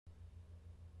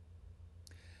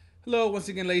Hello, once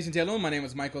again, ladies and gentlemen. My name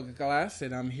is Michael Galas,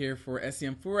 and I'm here for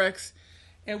SEM Forex.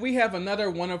 And we have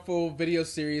another wonderful video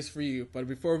series for you. But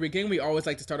before we begin, we always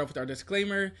like to start off with our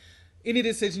disclaimer. Any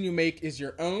decision you make is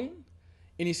your own.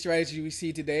 Any strategy we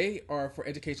see today are for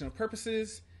educational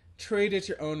purposes. Trade at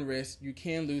your own risk. You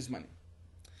can lose money.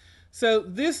 So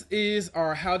this is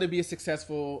our How to Be a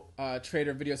Successful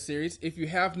Trader video series. If you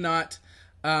have not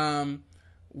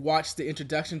watch the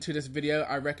introduction to this video,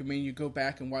 I recommend you go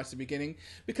back and watch the beginning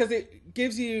because it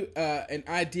gives you an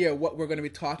idea of what we're going to be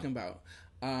talking about.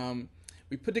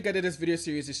 We put together this video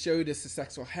series to show you the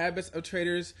successful habits of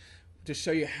traders, to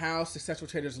show you how successful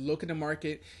traders look in the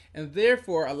market, and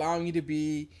therefore allowing you to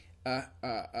be a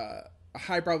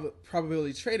high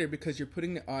probability trader because you're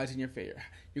putting the odds in your favor.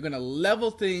 You're going to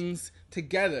level things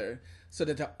together so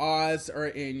that the odds are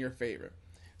in your favor.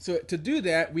 So to do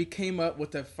that, we came up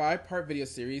with a 5-part video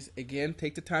series. Again,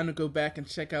 take the time to go back and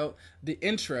check out the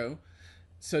intro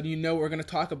so you know what we're going to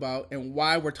talk about and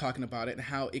why we're talking about it and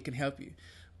how it can help you.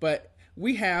 But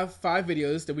we have 5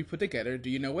 videos that we put together. Do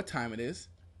you know what time it is?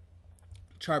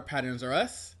 Chart patterns are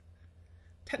us.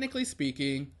 Technically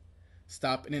speaking,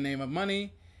 stop in the name of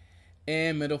money,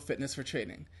 and mental fitness for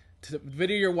trading. The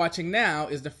video you're watching now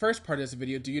is the first part of this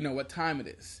video. Do you know what time it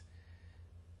is?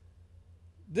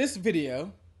 This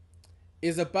video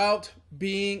is about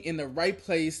being in the right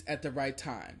place at the right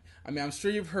time. I mean, I'm sure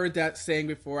you've heard that saying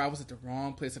before, I was at the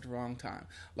wrong place at the wrong time.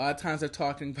 A lot of times they're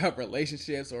talking about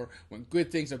relationships or when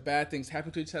good things or bad things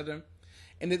happen to each other.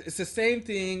 And it's the same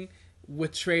thing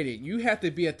with trading. You have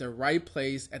to be at the right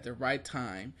place at the right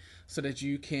time so that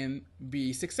you can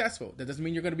be successful. That doesn't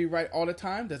mean you're going to be right all the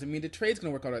time. Doesn't mean the trade's going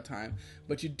to work all the time.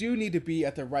 But you do need to be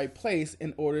at the right place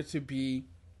in order to be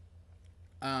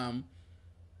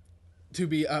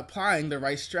applying the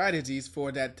right strategies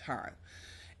for that time.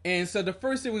 And so the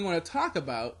first thing we want to talk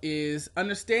about is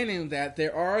understanding that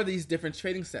there are these different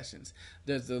trading sessions.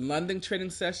 There's the London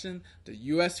trading session, the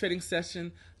US trading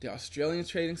session, the Australian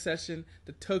trading session,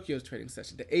 the Tokyo trading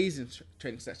session, the Asian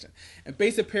trading session. And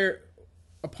based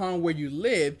upon where you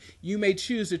live, you may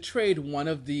choose to trade one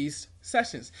of these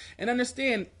sessions. And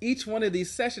understand each one of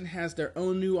these sessions has their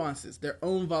own nuances, their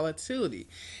own volatility.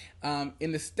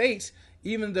 In the States,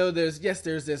 even though there's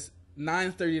this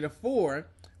 9:30 to 4,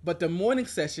 but the morning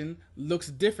session looks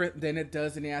different than it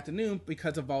does in the afternoon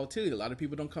because of volatility. A lot of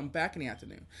people don't come back in the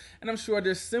afternoon. And I'm sure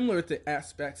there's similar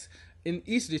aspects in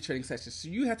each of these trading sessions. So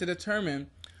you have to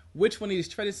determine which one of these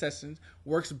trading sessions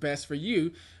works best for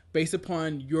you based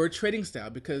upon your trading style,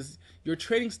 because your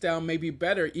trading style may be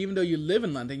better. Even though you live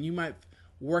in London, you might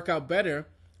work out better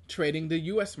trading the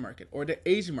US market or the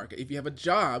Asian market. If you have a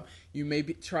job, you may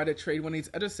try to trade one of these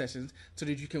other sessions so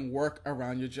that you can work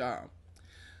around your job.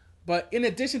 But in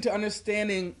addition to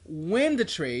understanding when to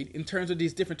trade in terms of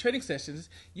these different trading sessions,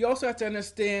 you also have to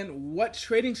understand what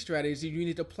trading strategy you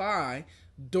need to apply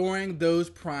during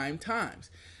those prime times.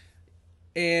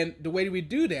 And the way we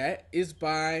do that is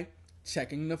by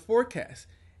checking the forecast.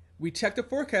 We check the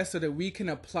forecast so that we can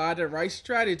apply the right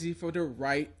strategy for the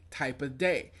right type of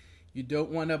day. You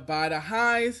don't want to buy the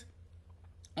highs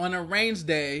on a range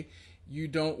day. You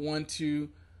don't want to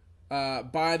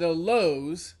buy the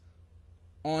lows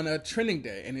on a trending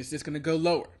day, and it's just going to go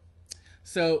lower.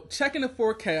 So checking the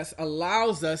forecast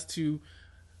allows us to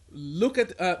look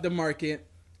at the market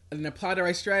and apply the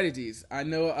right strategies. I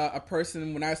know a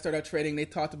person, when I started trading, they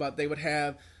talked about they would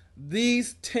have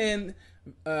these 10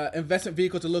 investment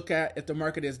vehicles to look at if the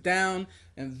market is down,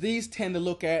 and these 10 to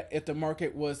look at if the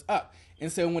market was up.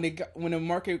 And so when the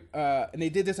market and they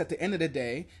did this at the end of the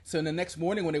day, so in the next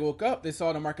morning when they woke up, they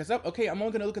saw the market's up. Okay, I'm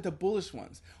only going to look at the bullish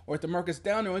ones. Or if the market's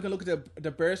down, I'm only going to look at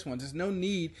the bearish ones. There's no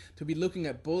need to be looking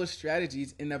at bullish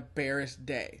strategies in a bearish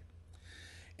day.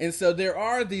 And so there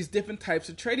are these different types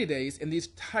of trading days, and these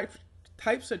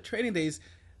types of trading days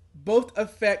both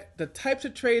affect the types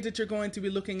of trades that you're going to be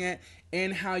looking at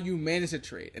and how you manage a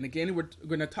trade. And again, we're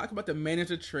going to talk about the manage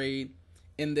a trade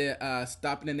in the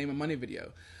Stop in the Name of Money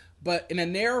video. But in a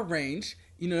narrow range,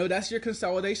 that's your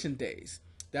consolidation days.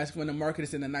 That's when the market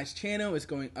is in a nice channel, it's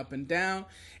going up and down.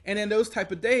 And in those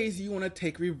type of days, you want to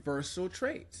take reversal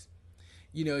trades.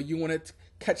 You want to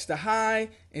catch the high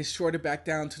and short it back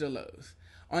down to the lows.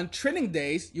 On trending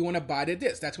days, you want to buy the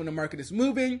dips. That's when the market is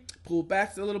moving, pull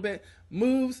back a little bit,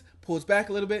 moves, pulls back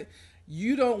a little bit.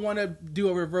 You don't want to do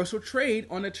a reversal trade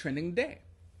on a trending day.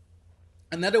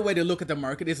 Another way to look at the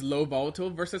market is low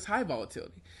volatility versus high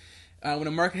volatility. When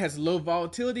a market has low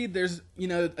volatility, there's,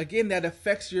 again, that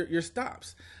affects your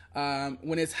stops.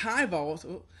 When it's high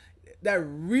volatile, that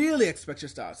really affects your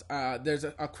stops. There's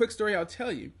a quick story I'll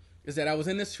tell you. is that I was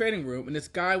in this trading room and this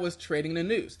guy was trading the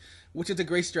news, which is a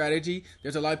great strategy.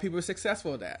 There's a lot of people who are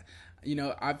successful at that. You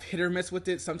know, I've hit or miss with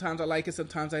it. Sometimes I like it,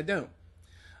 sometimes I don't.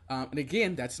 And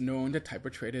again, that's knowing the type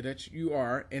of trader that you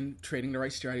are and trading the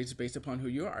right strategies based upon who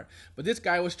you are. But this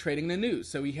guy was trading the news.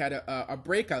 So he had a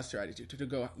breakout strategy to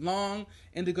go long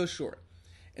and to go short.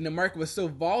 And the market was so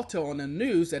volatile on the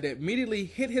news that it immediately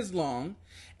hit his long.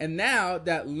 And now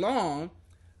that long,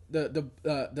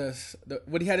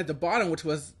 what he had at the bottom, which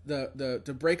was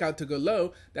the breakout to go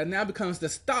low, that now becomes the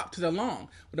stop to the long.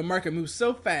 Where the market moved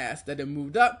so fast that it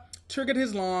moved up, triggered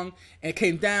his long, and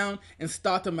came down and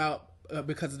stopped him out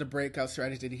because of the breakout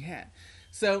strategy that he had.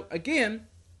 So again,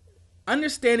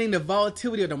 understanding the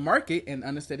volatility of the market and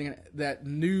understanding that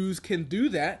news can do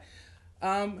that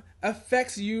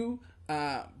affects you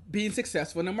being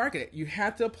successful in the market. You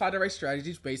have to apply the right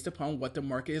strategies based upon what the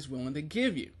market is willing to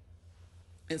give you.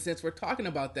 And since we're talking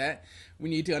about that, we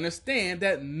need to understand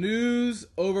that news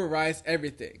overrides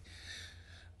everything.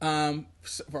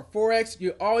 For Forex,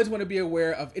 you always want to be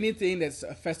aware of anything that's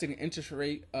affecting the interest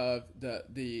rate of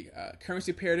the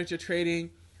currency pair that you're trading,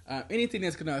 anything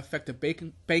that's going to affect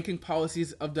the banking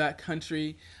policies of that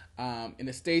country. In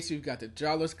the States, you've got the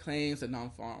jobless claims, the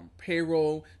non-farm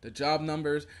payroll, the job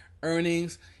numbers,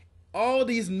 earnings, all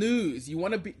these news. You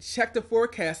want to check the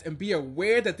forecast and be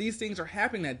aware that these things are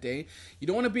happening that day. You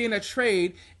don't want to be in a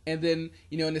trade and then,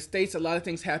 you know, in the States, a lot of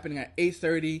things happening at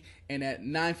 8:30 and at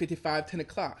 9:55, 10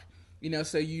 o'clock. You know,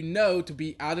 so you know to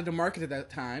be out of the market at that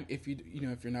time if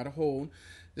if you're not a hold.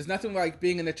 There's nothing like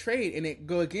being in a trade and it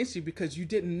go against you because you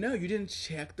didn't know, you didn't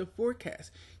check the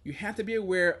forecast. You have to be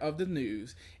aware of the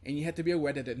news, and you have to be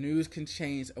aware that the news can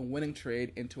change a winning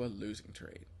trade into a losing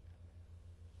trade.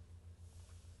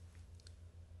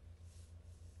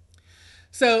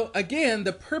 So again,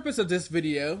 the purpose of this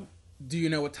video, do you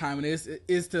know what time it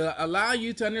is to allow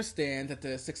you to understand that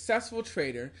the successful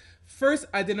trader first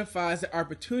identifies the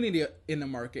opportunity in the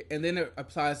market and then it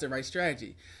applies the right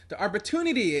strategy. The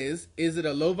opportunity is it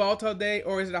a low volatile day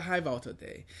or is it a high volatile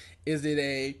day? Is it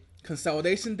a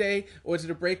consolidation day or is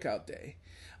it a breakout day?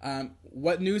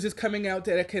 What news is coming out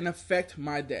that can affect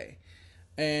my day?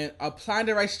 And applying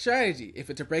the right strategy. If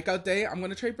it's a breakout day, I'm going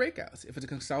to trade breakouts. If it's a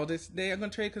consolidation day, I'm going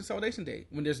to trade consolidation day.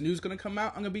 When there's news going to come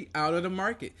out, I'm going to be out of the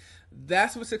market.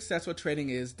 That's what successful trading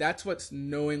is. That's what's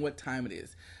knowing what time it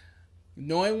is.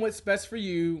 Knowing what's best for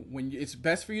you, when it's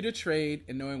best for you to trade,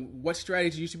 and knowing what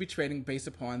strategy you should be trading based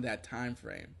upon that time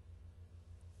frame.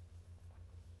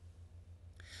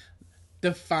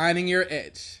 Defining your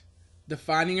edge.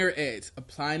 Defining your edge.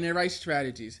 Applying the right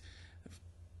strategies.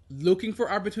 Looking for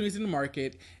opportunities in the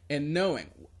market and knowing.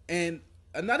 And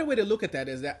another way to look at that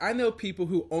is that I know people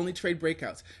who only trade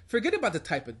breakouts. Forget about the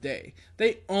type of day.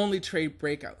 They only trade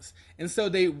breakouts. And so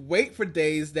they wait for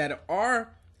days that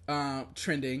are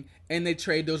trending and they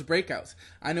trade those breakouts.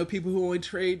 I know people who only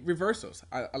trade reversals.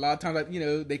 A lot of times,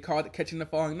 they call it catching the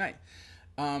falling knife.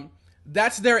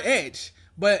 That's their edge.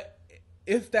 But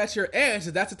if that's your edge,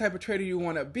 if that's the type of trader you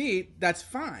want to be, that's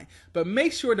fine. But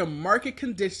make sure the market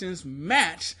conditions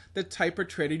match the type of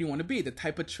trader you want to be, the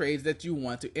type of trades that you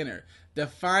want to enter.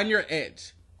 Define your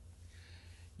edge.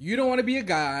 You don't want to be a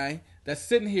guy that's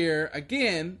sitting here,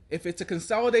 again, if it's a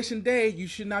consolidation day, you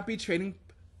should not be trading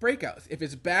breakouts. If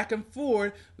it's back and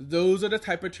forth, those are the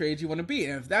type of trades you want to be.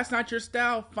 And if that's not your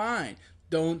style, fine.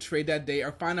 Don't trade that day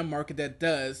or find a market that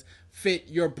does fit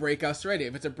your breakout strategy.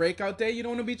 If it's a breakout day, you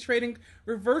don't want to be trading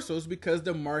reversals because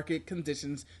the market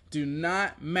conditions do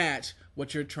not match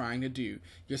what you're trying to do.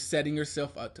 You're setting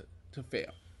yourself up to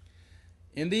fail.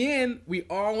 In the end, we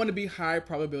all want to be high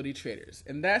probability traders.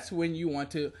 And that's when you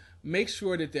want to make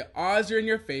sure that the odds are in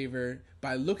your favor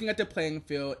by looking at the playing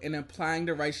field and applying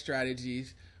the right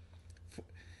strategies.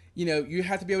 You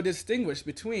have to be able to distinguish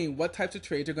between what types of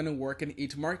trades are going to work in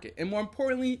each market. And more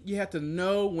importantly, you have to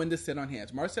know when to sit on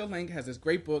hands. Marcel Lang has this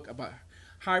great book about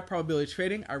high probability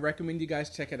trading. I recommend you guys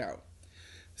check it out.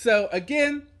 So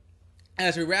again,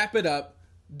 as we wrap it up,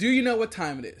 do you know what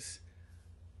time it is?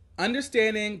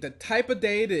 Understanding the type of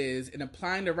day it is and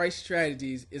applying the right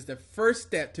strategies is the first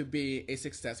step to be a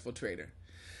successful trader.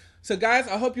 So guys,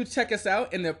 I hope you check us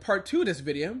out in the part 2 of this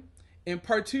video. In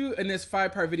part 2 in this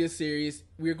 5-part video series,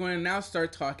 we're going to now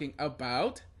start talking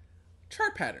about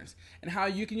chart patterns and how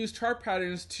you can use chart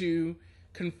patterns to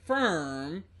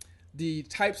confirm the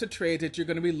types of trades that you're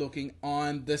going to be looking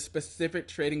on the specific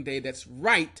trading day that's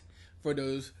right for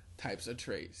those types of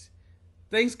trades.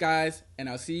 Thanks guys, and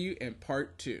I'll see you in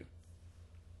part 2.